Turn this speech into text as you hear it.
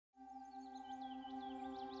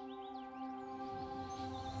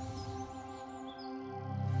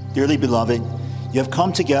Dearly beloved, you have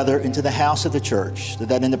come together into the house of the church, so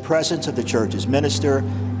that in the presence of the church's minister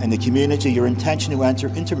and the community, your intention to enter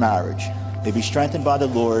into marriage may be strengthened by the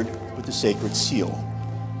Lord with the sacred seal.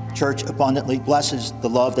 Church abundantly blesses the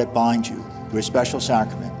love that binds you through a special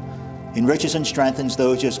sacrament, enriches and strengthens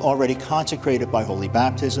those just already consecrated by holy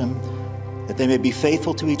baptism, that they may be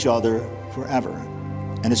faithful to each other forever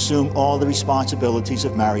and assume all the responsibilities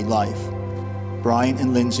of married life. Bryan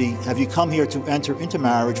and Lyndsay, have you come here to enter into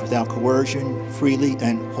marriage without coercion, freely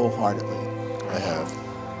and wholeheartedly? I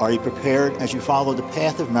have. Are you prepared as you follow the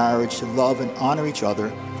path of marriage to love and honor each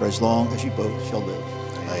other for as long as you both shall live?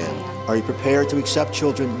 I am. Are you prepared to accept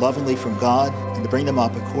children lovingly from God and to bring them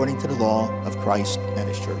up according to the law of Christ and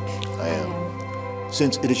His church? I am.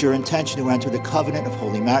 Since it is your intention to enter the covenant of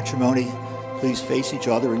holy matrimony, please face each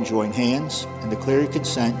other and join hands and declare your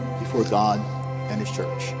consent before God and His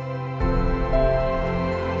church.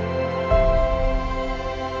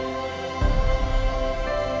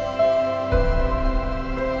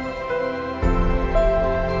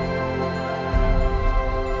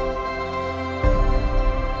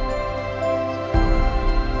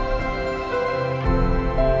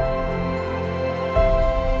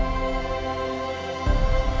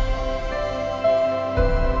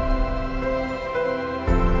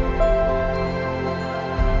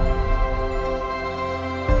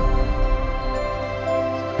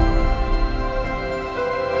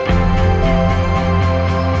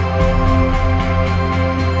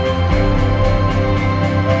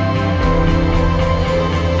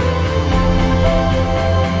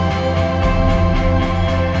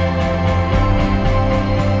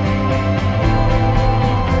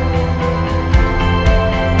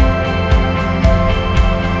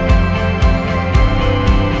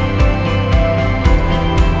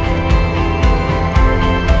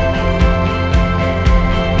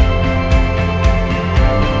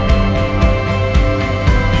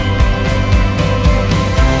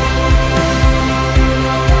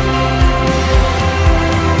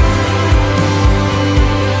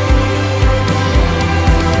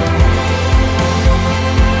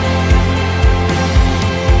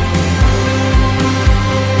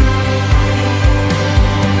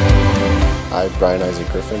 I, Bryan Isaac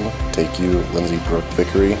Griffin, take you, Lyndsay Brooke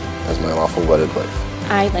Vickery, as my lawful wedded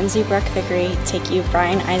wife. I, Lyndsay Brooke Vickery, take you,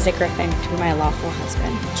 Bryan Isaac Griffin, to be my lawful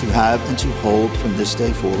husband. To have and to hold from this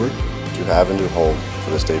day forward. To have and to hold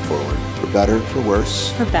for this day forward. For better, for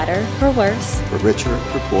worse. For better, for worse. For richer,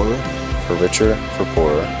 for poorer. For richer, for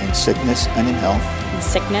poorer. In sickness and in health. In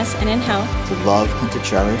sickness and in health. To love and to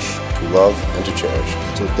cherish. To love and to cherish.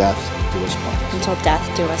 Until death do us part. Until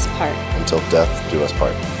death do us part. Until death do us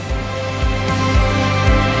part.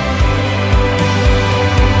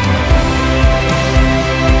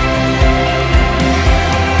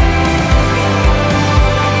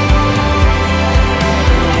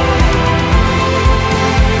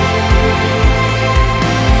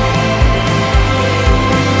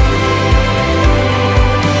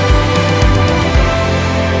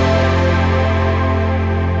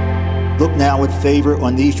 Look now with favor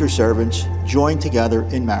on these your servants, joined together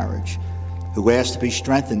in marriage, who ask to be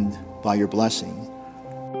strengthened by your blessing.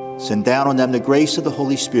 Send down on them the grace of the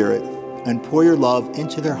Holy Spirit, and pour your love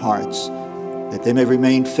into their hearts, that they may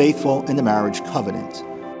remain faithful in the marriage covenant.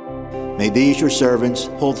 May these your servants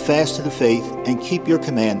hold fast to the faith and keep your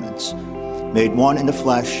commandments. Made one in the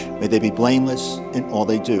flesh, may they be blameless in all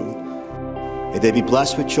they do. May they be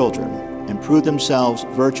blessed with children, and prove themselves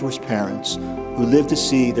virtuous parents, who live to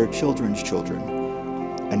see their children's children,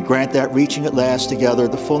 and grant that reaching at last together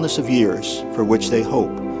the fullness of years for which they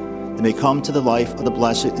hope, they may come to the life of the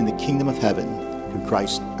blessed in the kingdom of heaven, through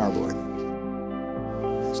Christ our Lord.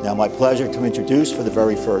 It's now my pleasure to introduce for the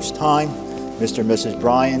very first time Mr. and Mrs.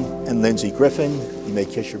 Bryan and Lyndsay Griffin. You may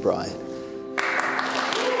kiss your bride.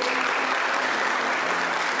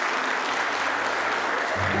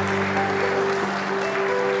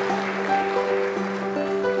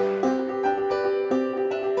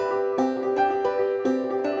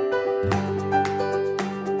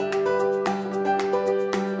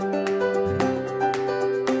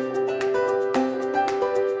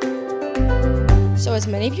 So as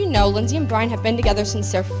many of you know, Lyndsay and Bryan have been together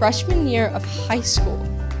since their freshman year of high school.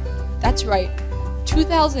 That's right,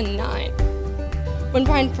 2009. When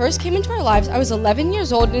Bryan first came into our lives, I was 11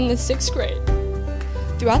 years old and in the 6th grade.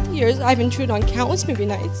 Throughout the years, I've intruded on countless movie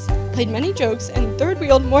nights, played many jokes, and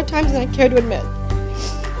third-wheeled more times than I care to admit.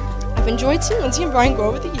 I've enjoyed seeing Lyndsay and Bryan grow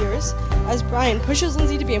over the years, as Bryan pushes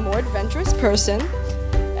Lyndsay to be a more adventurous person,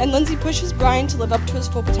 and Lyndsay pushes Bryan to live up to his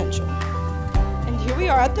full potential. And here we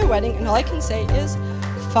are at their wedding, and all I can say is,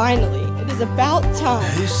 finally, it is about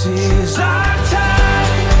time. This is our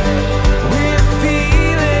time.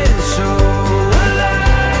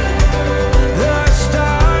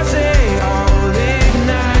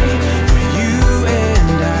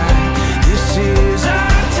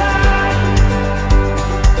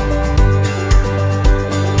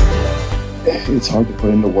 It's hard to put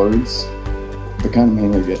into words the kind of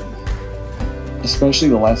man you're getting. Especially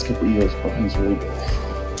the last couple of years, Bryan's really been.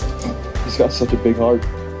 He's got such a big heart.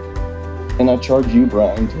 And I charge you,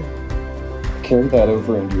 Bryan, to carry that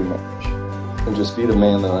over into your marriage. And just be the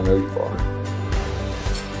man that I know you are.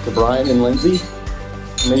 To Bryan and Lyndsay,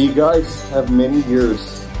 may you guys have many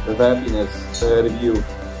years of happiness ahead of you.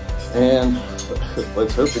 And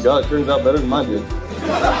let's hope to God it turns out better than mine did. This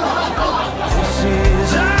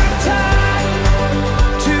is our time.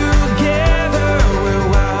 Together we're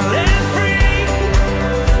wild and free.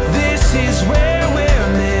 This is where we're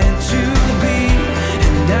meant to be.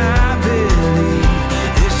 And I believe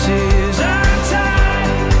this is our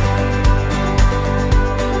time.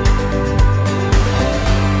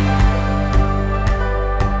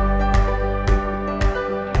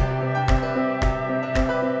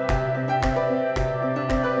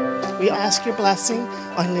 We ask your blessing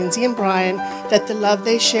on Lyndsay and Bryan, that the love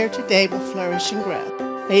they share today will flourish and grow.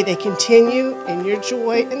 May they continue in your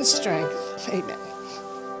joy and strength. Amen.